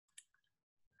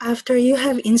After you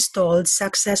have installed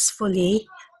successfully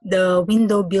the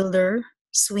window builder,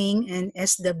 swing, and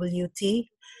SWT,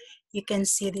 you can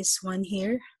see this one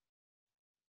here.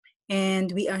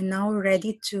 And we are now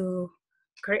ready to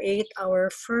create our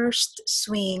first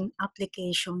swing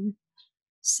application.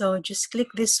 So just click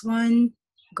this one,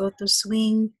 go to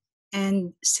swing,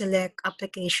 and select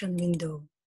application window.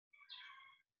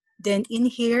 Then in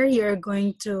here, you're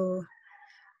going to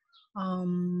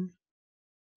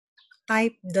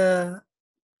type the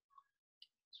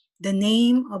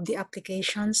name of the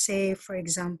application. Say, for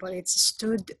example, it's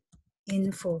stud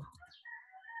info,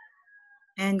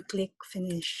 and click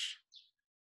finish.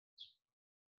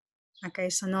 Okay,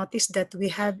 so notice that we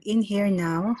have in here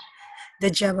now the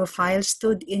Java file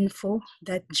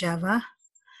studinfo.java,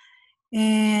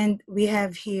 and we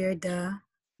have here the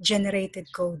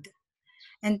generated code.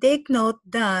 And take note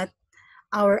that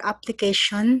our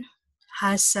application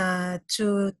has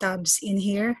two tabs in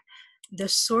here. The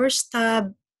source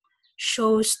tab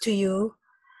shows to you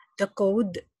the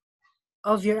code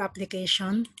of your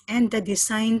application, and the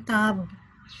design tab,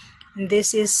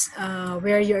 this is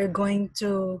where you're going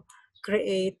to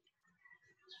create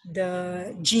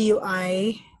the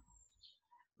GUI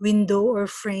window or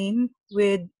frame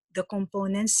with the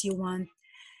components you want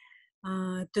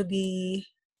to be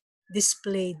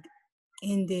displayed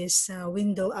in this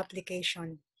window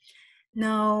application.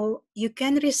 Now, you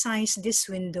can resize this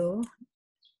window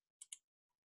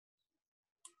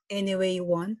any way you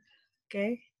want,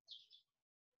 okay?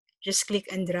 Just click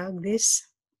and drag this.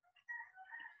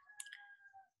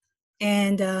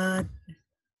 And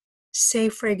say,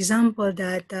 for example,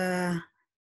 that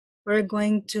we're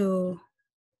going to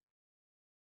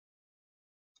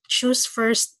choose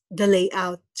first the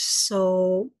layout.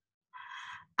 So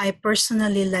I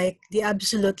personally like the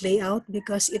absolute layout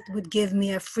because it would give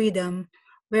me a freedom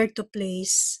where to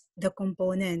place the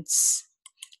components.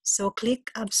 So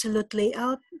click absolute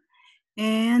layout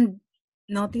and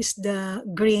notice the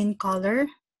green color.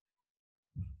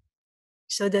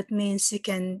 So that means you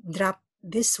can drop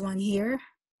this one here,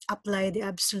 apply the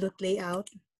absolute layout.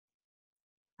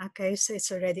 Okay, so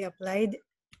it's already applied.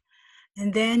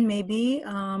 And then maybe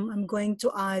I'm going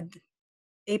to add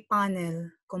a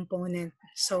panel component.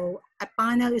 So a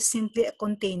panel is simply a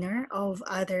container of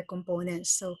other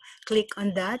components. So click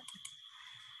on that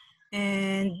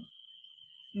and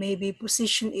maybe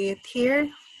position it here,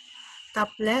 top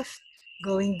left,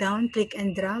 going down, click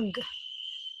and drag.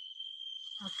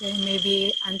 Okay,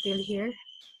 maybe until here.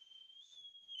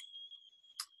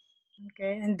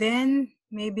 Okay, and then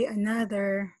maybe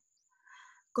another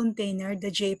container,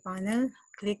 the J panel,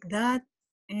 click that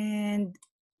and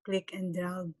click and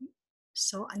drag.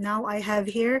 So now I have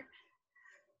here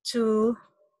two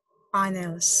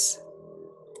panels.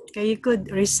 Okay, you could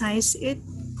resize it.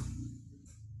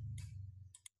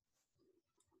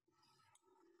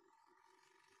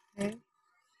 Okay.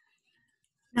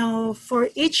 Now for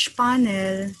each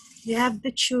panel, you have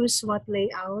to choose what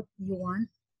layout you want.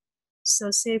 So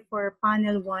say for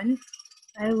panel 1,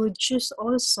 I would choose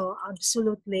also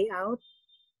absolute layout.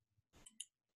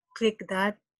 Click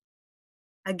that.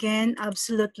 Again,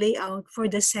 absolute layout for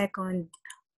the second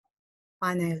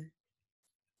panel.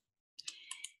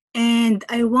 And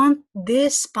I want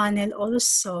this panel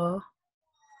also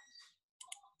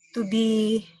to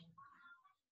be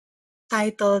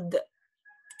titled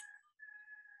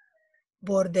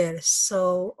border.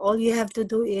 So all you have to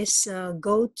do is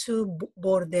go to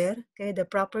border. Okay, the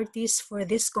properties for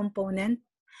this component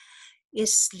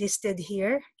is listed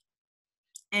here.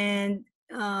 And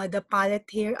the palette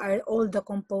here are all the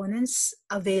components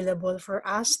available for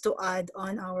us to add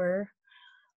on our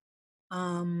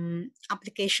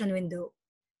application window.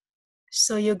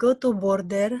 So you go to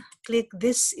border, click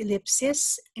this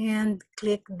ellipsis, and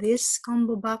click this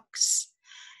combo box,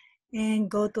 and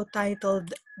go to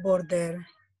titled border,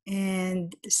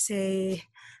 and say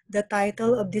the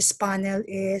title of this panel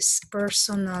is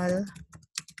personal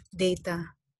data.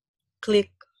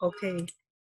 Click OK.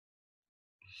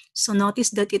 So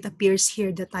notice that it appears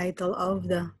here, the title of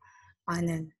the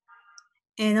panel.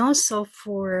 And also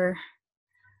for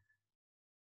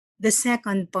the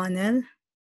second panel,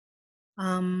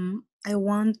 I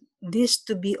want this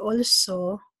to be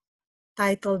also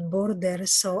titled border.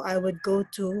 So I would go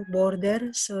to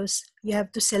border. So you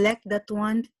have to select that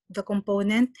one, the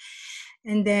component.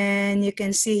 And then you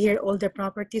can see here all the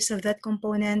properties of that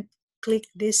component. Click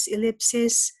this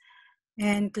ellipsis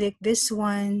and click this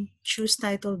one, choose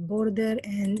titled border,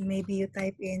 and maybe you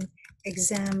type in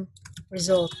exam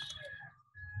result.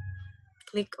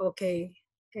 Click OK.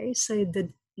 Okay, so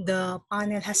the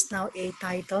panel has now a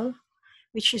title,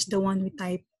 which is the one we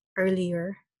typed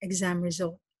earlier. exam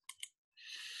result.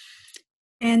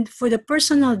 And for the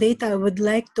personal data, I would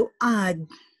like to add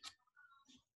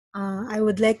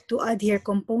here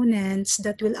components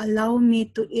that will allow me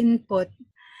to input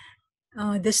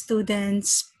the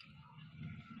students'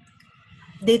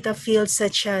 data fields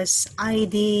such as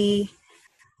ID,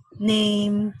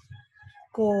 name,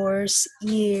 course,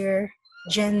 year,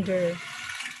 gender.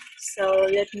 So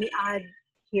let me add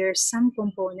here some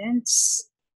components.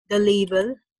 The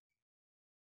label,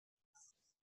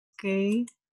 okay,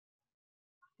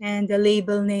 and the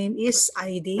label name is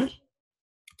ID.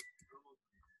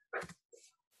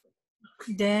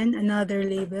 Then another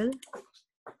label.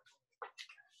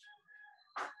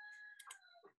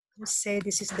 Let's say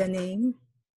this is the name.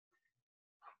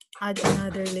 Add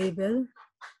another label.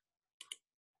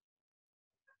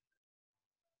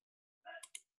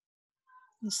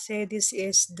 Let's say this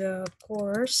is the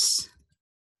course.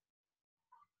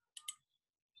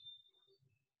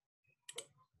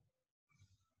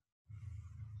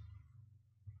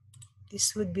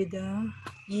 This would be the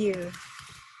year.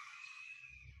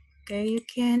 Okay, you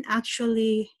can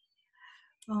actually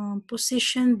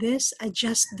position this,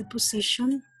 adjust the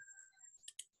position,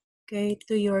 okay,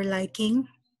 to your liking.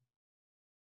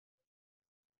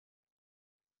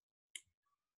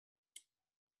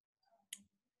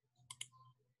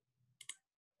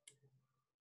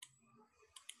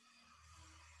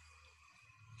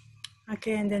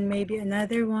 Okay, and then maybe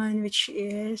another one, which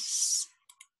is,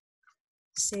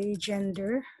 say,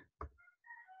 gender.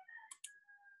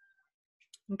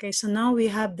 Okay, so now we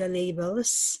have the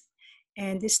labels,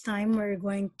 and this time we're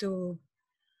going to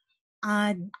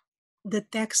add the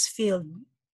text field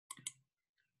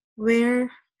where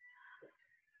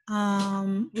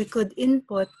we could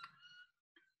input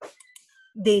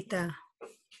data.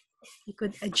 You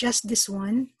could adjust this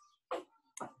one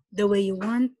the way you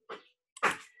want.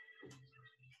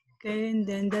 Okay, and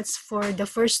then that's for the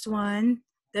first one,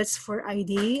 that's for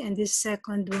ID, and this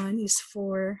second one is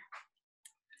for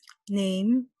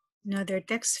name, another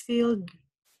text field.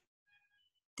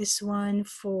 This one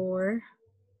for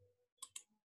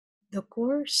the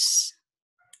course.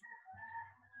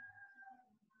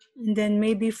 And then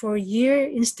maybe for year,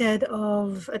 instead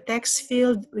of a text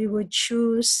field, we would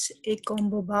choose a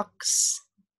combo box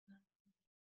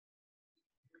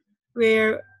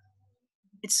where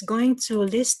it's going to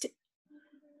list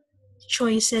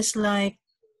choices like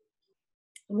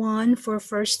 1 for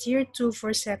first year, 2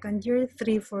 for second year,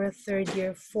 3 for third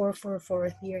year, 4 for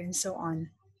fourth year, and so on.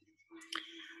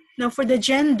 Now for the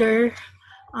gender,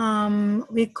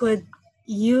 we could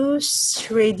use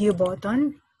radio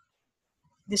button,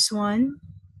 this one,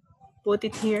 put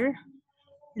it here,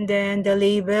 and then the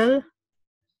label.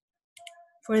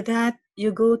 For that,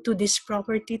 you go to this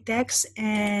property text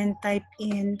and type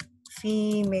in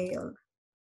female.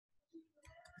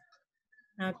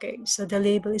 Okay, so the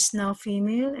label is now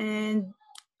female, and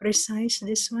resize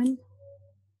this one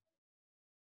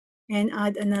and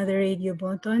add another radio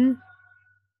button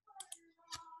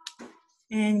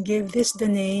and give this the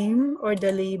name or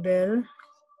the label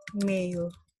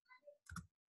male.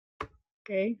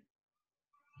 Okay,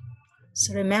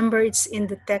 so remember it's in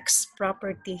the text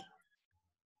property,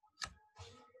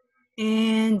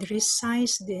 and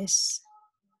resize this.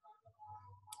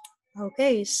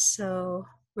 Okay, so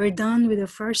we're done with the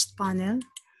first panel.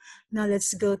 Now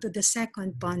let's go to the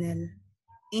second panel.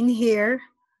 In here,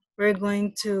 we're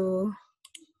going to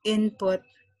input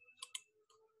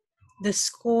the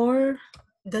score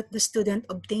that the student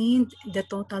obtained, the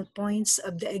total points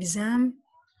of the exam,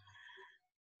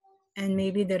 and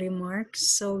maybe the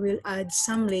remarks. So we'll add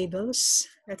some labels.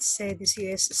 Let's say this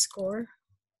is score.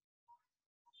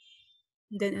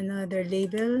 Then another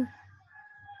label.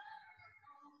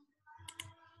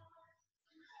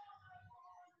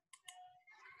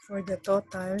 For the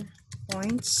total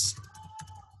points.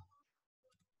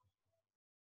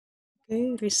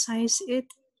 Okay, resize it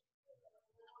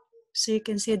so you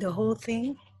can see the whole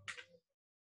thing.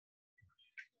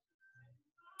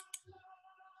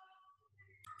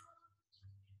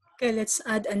 Okay, let's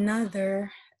add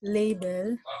another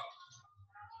label,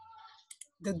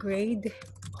 the grade,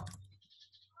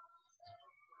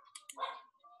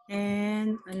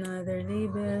 and another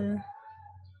label,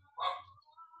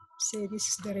 say this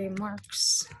is the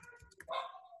remarks.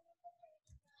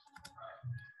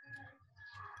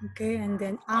 Okay, and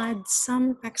then add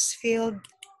some text field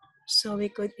so we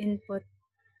could input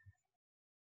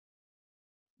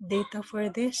data for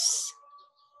this.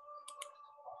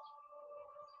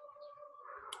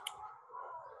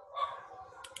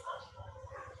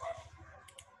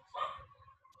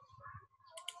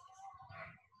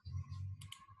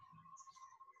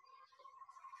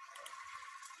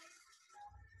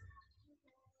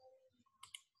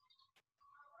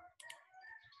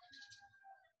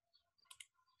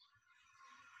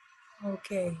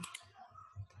 Okay.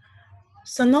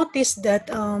 So notice that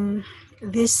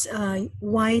this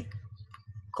white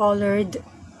colored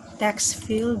text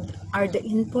field are the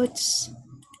inputs.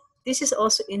 This is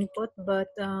also input, but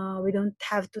we don't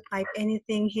have to type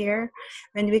anything here.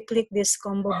 When we click this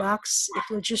combo box, it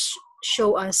will just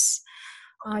show us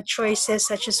choices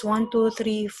such as 1, 2,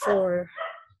 3, 4.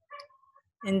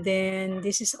 And then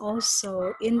this is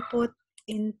also input,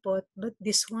 input, but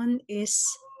this one is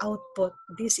output.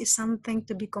 This is something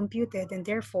to be computed, and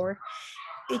therefore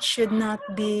it should not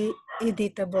be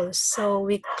editable. So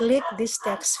we click this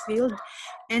text field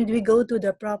and we go to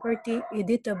the property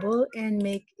editable and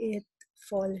make it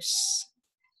false.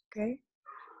 Okay.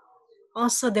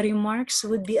 Also, the remarks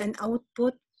would be an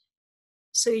output,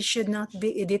 so it should not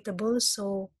be editable.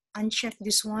 So uncheck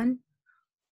this one.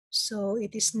 So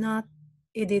it is not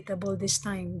editable this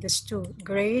time. This two.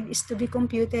 Grade is to be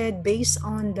computed based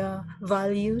on the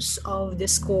values of the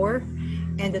score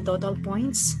and the total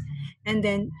points. And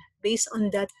then based on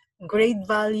that grade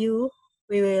value,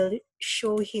 we will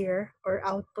show here or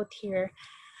output here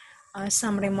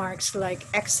some remarks like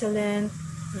excellent,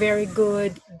 very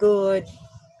good, good,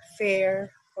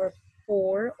 fair, or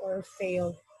poor, or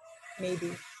failed,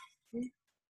 maybe.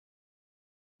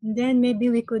 And then maybe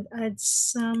we could add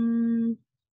some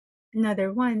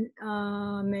another one,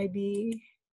 maybe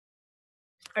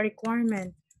a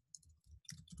requirement.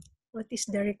 What is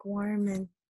the requirement?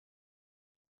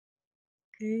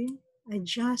 Okay,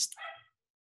 adjust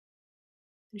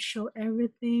to show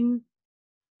everything.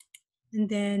 And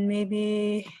then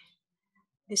maybe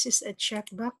this is a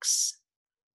checkbox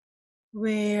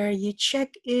where you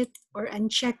check it or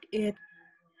uncheck it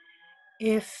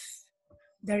if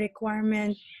the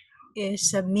requirement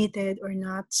is submitted or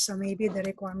not. So maybe the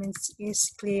requirements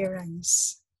is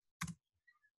clearance.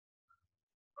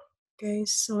 Okay,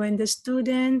 so when the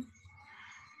student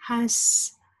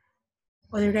has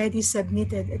already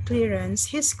submitted a clearance,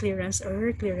 his clearance or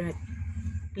her clearance,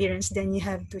 then you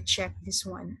have to check this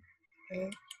one, okay,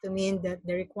 to mean that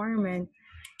the requirement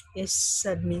is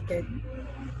submitted.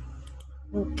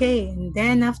 Okay, and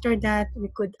then after that, we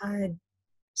could add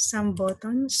some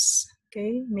buttons.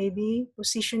 Okay, maybe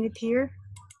position it here.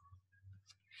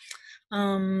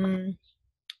 The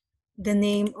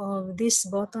name of this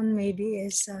button maybe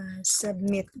is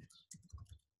submit.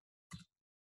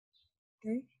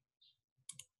 Okay,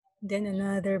 then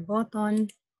another button,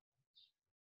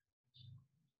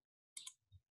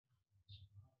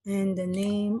 and the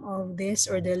name of this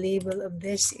or the label of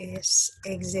this is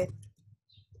exit.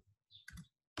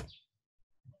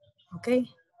 Okay,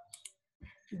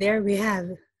 there we have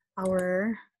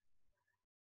our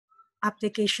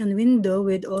application window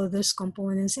with all those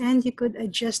components, and you could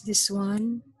adjust this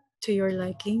one to your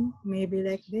liking, maybe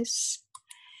like this.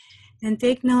 And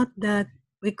take note that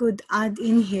we could add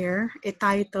in here a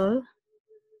title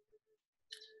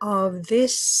of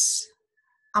this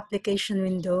application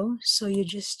window. So you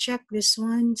just check this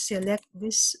one, select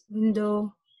this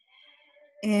window,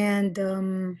 and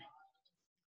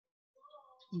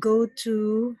go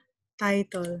to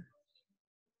title.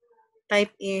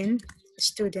 Type in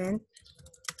student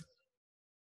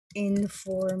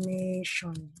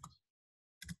information.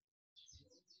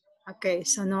 Okay,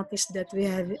 so notice that we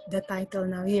have the title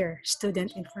now here,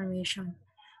 student information.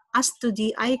 As to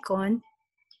the icon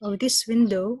of this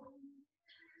window,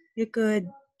 you could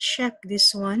check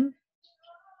this one,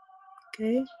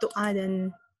 okay, to add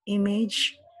an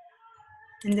image,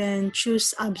 and then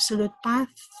choose absolute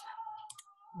path,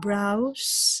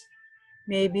 browse.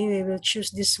 Maybe we will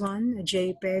choose this one, a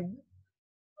JPEG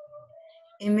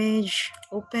image,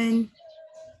 open,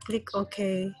 click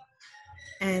OK,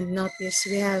 and notice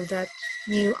we have that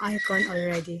new icon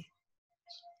already.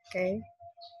 Okay,